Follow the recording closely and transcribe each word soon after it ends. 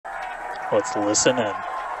Let's listen in.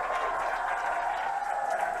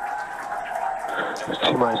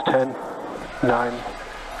 T minus 10, 9,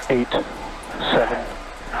 8, 7, 6,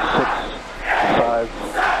 5,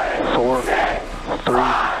 4, 3, 2,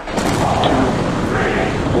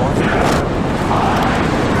 1.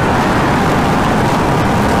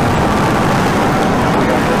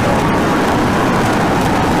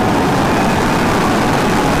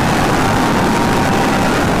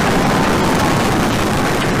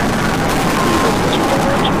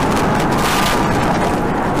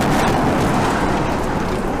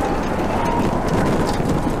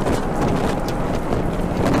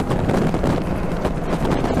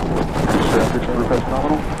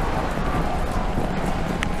 Nominal.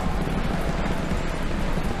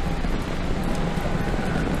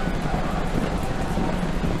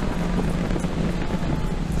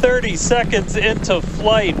 30 seconds into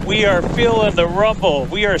flight, we are feeling the rumble.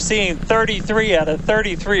 We are seeing 33 out of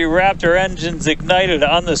 33 Raptor engines ignited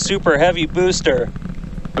on the Super Heavy booster.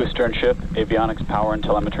 Booster and ship, avionics, power, and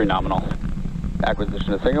telemetry nominal.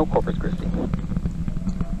 Acquisition of signal, Corpus Christi.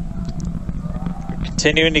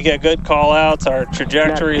 Continuing to get good call outs, our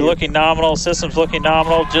trajectory looking nominal, systems looking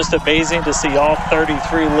nominal. Just amazing to see all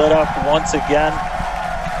 33 lit up once again.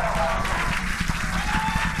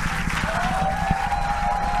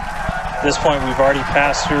 At this point, we've already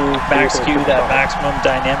passed through max Q, that maximum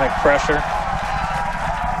dynamic pressure,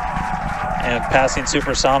 and passing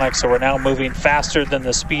supersonic, so we're now moving faster than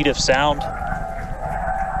the speed of sound,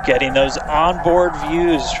 getting those onboard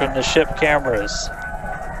views from the ship cameras.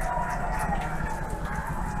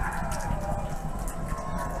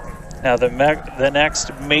 Now the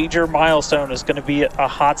next major milestone is going to be a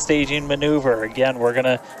hot staging maneuver. Again, we're going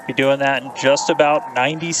to be doing that in just about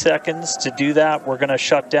 90 seconds. To do that, we're going to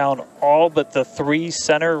shut down all but the 3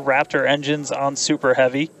 center Raptor engines on Super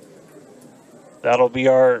Heavy. That'll be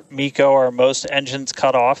our MECO, our most engines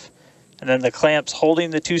cut off. And then the clamps holding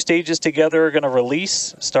the 2 stages together are going to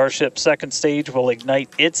release. Starship's second stage will ignite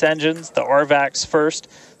its engines, the RVACs first,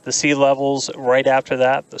 the sea levels right after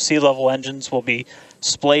that. The sea level engines will be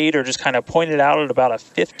splayed or just kind of pointed out at about a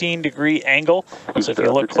 15-degree angle. So if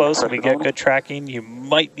you look close and we get good tracking, you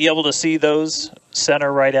might be able to see those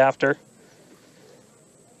center right after.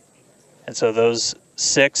 And so those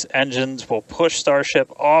 6 engines will push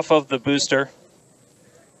Starship off of the booster.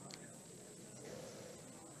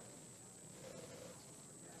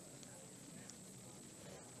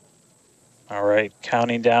 All right,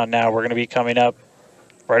 counting down now. We're going to be coming up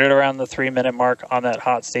right at around the 3-minute mark on that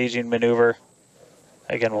hot staging maneuver.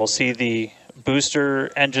 Again, we'll see the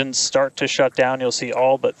booster engines start to shut down. You'll see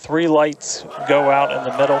all but 3 lights go out in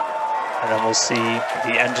the middle. And then we'll see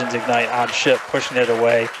the engines ignite on ship, pushing it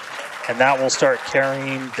away. And that will start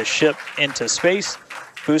carrying the ship into space.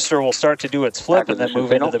 Booster will start to do its flip and then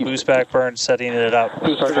move into the boost back burn, setting it up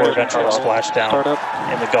for eventual splashdown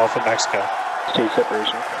in the Gulf of Mexico. Stage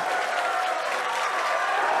separation.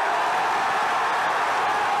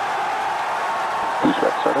 Boost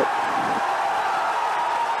back startup.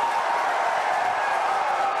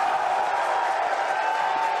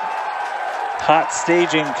 Hot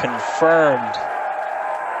staging confirmed.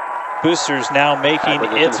 Boosters now making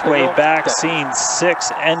its way back, seeing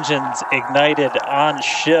 6 engines ignited on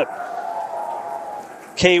ship.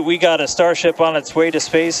 Kate, we got a Starship on its way to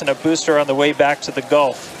space and a booster on the way back to the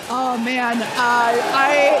Gulf. Oh man,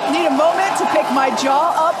 I need a moment to pick my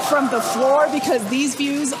jaw up from the floor because these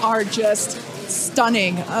views are just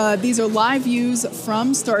stunning. These are live views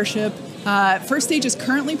from Starship. First stage is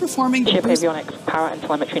currently performing the ship avionics, power and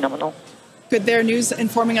telemetry nominal. Good there, news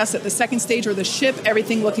informing us that the second stage or the ship,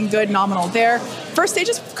 everything looking good, nominal there. First stage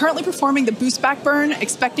is currently performing the boost back burn,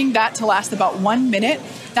 expecting that to last about 1 minute.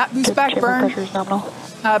 That boost back burn,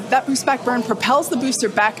 that boost back burn propels the booster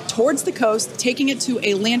back towards the coast, taking it to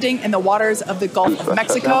a landing in the waters of the Gulf of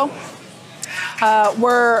Mexico.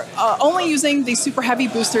 We're only using the Super Heavy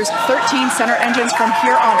boosters 13 center engines from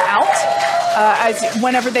here on out. As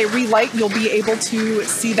whenever they relight, you'll be able to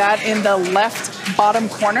see that in the left bottom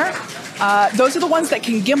corner. Those are the ones that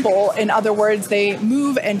can gimbal. In other words, they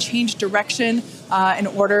move and change direction in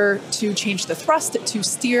order to change the thrust to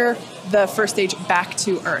steer the first stage back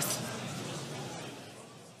to Earth.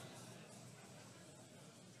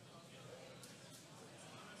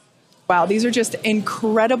 Wow, these are just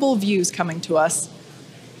incredible views coming to us.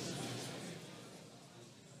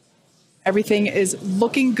 Everything is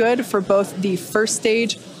looking good for both the first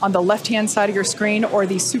stage on the left-hand side of your screen or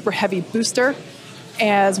the Super Heavy booster,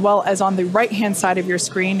 as well as on the right-hand side of your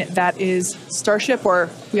screen, that is Starship, or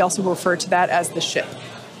we also refer to that as the ship.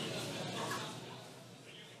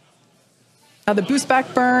 Now, the boost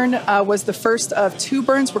back burn was the first of 2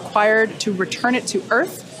 burns required to return it to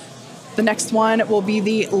Earth. The next one will be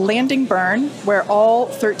the landing burn, where all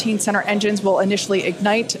 13 center engines will initially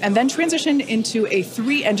ignite and then transition into a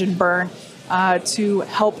 3-engine burn to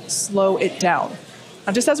help slow it down.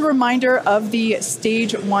 Now, just as a reminder of the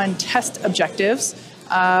Stage 1 test objectives,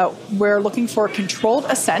 we're looking for controlled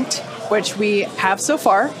ascent, which we have so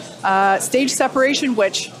far. Stage separation,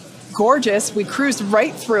 which, gorgeous, we cruised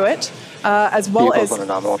right through it, as well as on a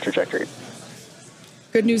nominal trajectory.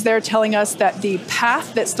 Good news there, telling us that the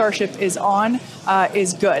path that Starship is on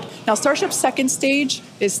is good. Now, Starship's second stage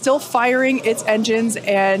is still firing its engines,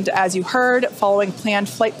 and as you heard, following planned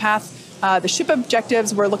flight path. The ship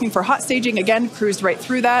objectives, we're looking for hot staging, again, cruised right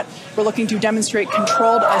through that. We're looking to demonstrate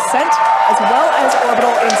controlled ascent, as well as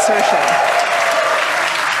orbital insertion.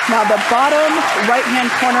 Now, the bottom right-hand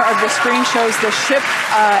corner of the screen shows the ship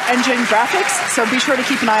engine graphics, so be sure to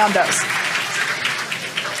keep an eye on those.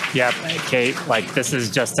 Yep, Kate, like this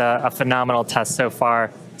is just a phenomenal test so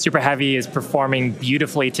far. Super Heavy is performing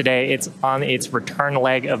beautifully today. It's on its return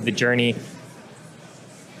leg of the journey.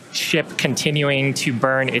 Ship continuing to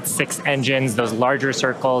burn its 6 engines, those larger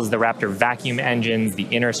circles, the Raptor vacuum engines, the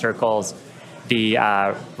inner circles, the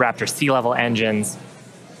Raptor sea level engines.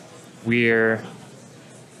 We're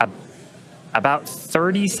about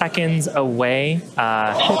 30 seconds away,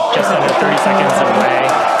 just under 30 seconds away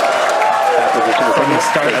from the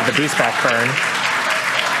start of the boost back burn.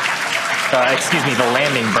 Excuse me, the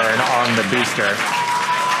landing burn on the booster.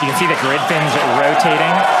 You can see the grid fins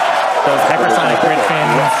rotating. Those hypersonic grid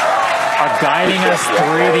fins are guiding us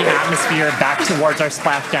through the atmosphere back towards our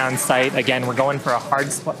splashdown site. Again, we're going for a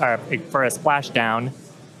for a splashdown,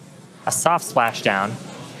 a soft splashdown.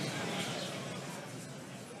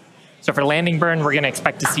 So for landing burn, we're going to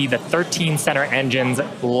expect to see the 13 center engines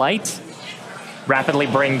light, rapidly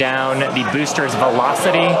bring down the booster's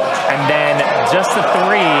velocity, and then just the 3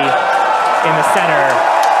 in the center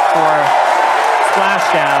for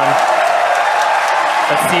splashdown.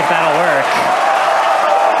 Let's see if that'll work.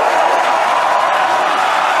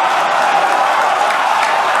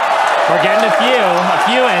 We're getting a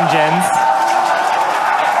few engines.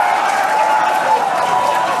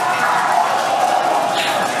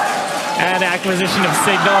 And acquisition of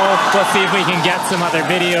signal. We'll see if we can get some other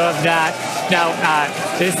video of that. Now,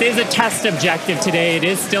 this is a test objective today. It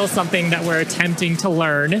is still something that we're attempting to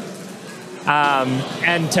learn.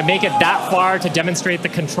 And to make it that far, to demonstrate the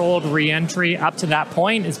controlled re-entry up to that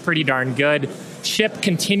point is pretty darn good. Ship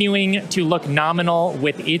continuing to look nominal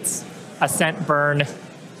with its ascent burn.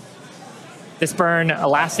 This burn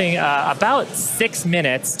lasting about 6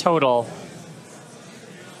 minutes total.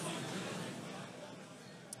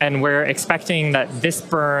 And we're expecting that this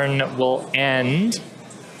burn will end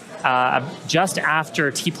just after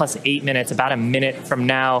T+8 minutes, about a minute from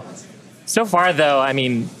now. So far, though, I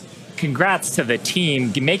mean, congrats to the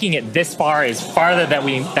team. Making it this far is farther than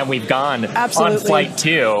we've gone. Absolutely. On Flight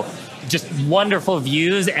 2. Just wonderful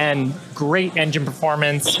views and great engine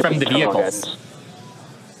performance from the vehicles.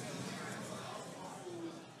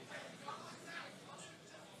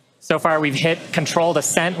 So far, we've hit controlled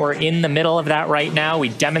ascent. We're in the middle of that right now. We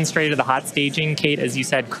demonstrated the hot staging. Kate, as you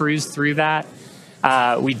said, cruised through that.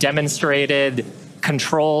 We demonstrated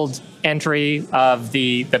controlled entry of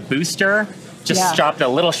the booster. Just dropped a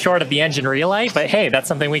little short of the engine relight, but hey, that's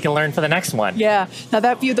something we can learn for the next one. Yeah. Now,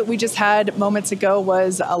 that view that we just had moments ago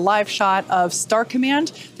was a live shot of Star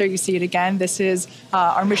Command. There you see it again. This is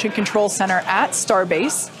our Mission Control Center at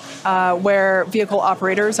Starbase, where vehicle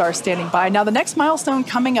operators are standing by. Now, the next milestone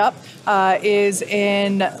coming up is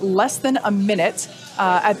in less than a minute.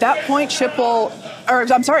 At that point, ship will, or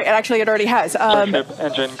I'm sorry, actually it already has. Starship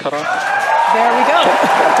engine cutoff. There we go.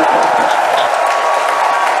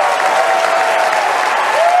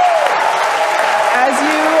 As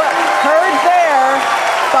you heard there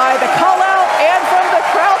by the call out and from the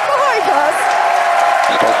crowd behind us,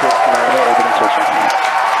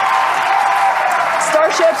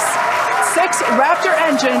 Starship's 6 Raptor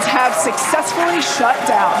engines have successfully shut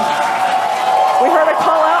down. We heard a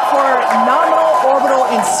call out for nominal orbital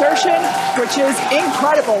insertion, which is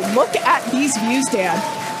incredible. Look at these views, Dan.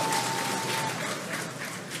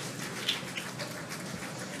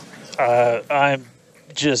 I'm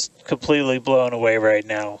just completely blown away right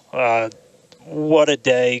now. What a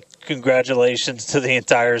day. Congratulations to the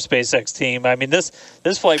entire SpaceX team. I mean, this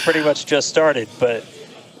flight pretty much just started, but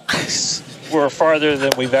we're farther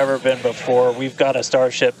than we've ever been before. We've got a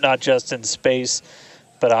Starship not just in space,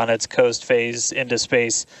 but on its coast phase into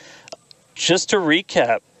space. Just to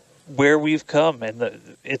recap where we've come,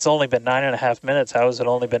 and it's only been 9.5 minutes. How has it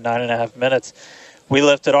only been 9.5 minutes? we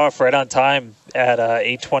lifted off right on time at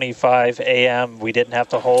 8:25 a.m. We didn't have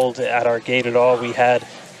to hold at our gate at all. We had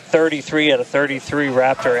 33 out of 33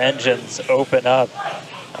 Raptor engines open up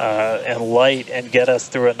and light and get us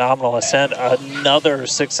through a nominal ascent. Another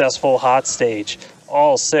successful hot stage.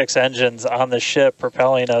 All 6 engines on the ship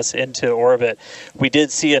propelling us into orbit. We did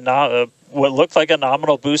see what looked like a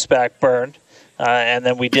nominal boost back burn. And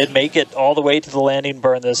then we did make it all the way to the landing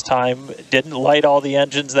burn this time. Didn't light all the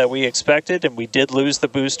engines that we expected, and we did lose the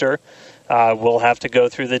booster. We'll have to go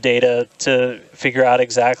through the data to figure out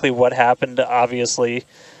exactly what happened, obviously.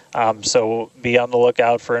 So be on the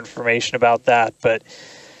lookout for information about that. But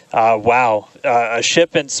wow, a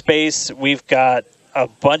ship in space. We've got a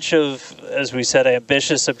bunch of, as we said,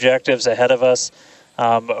 ambitious objectives ahead of us.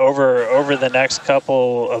 Over the next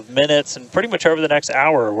couple of minutes and pretty much over the next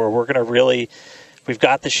hour, where we're going to we've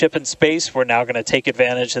got the ship in space. We're now going to take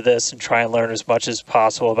advantage of this and try and learn as much as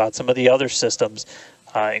possible about some of the other systems,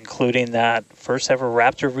 including that first ever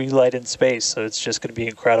Raptor relight in space. So it's just going to be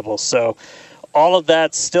incredible. So all of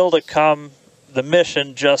that still to come. The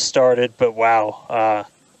mission just started, but wow,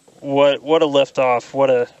 what a liftoff!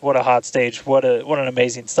 What a hot stage! What an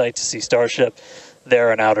amazing sight to see Starship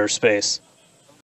there in outer space.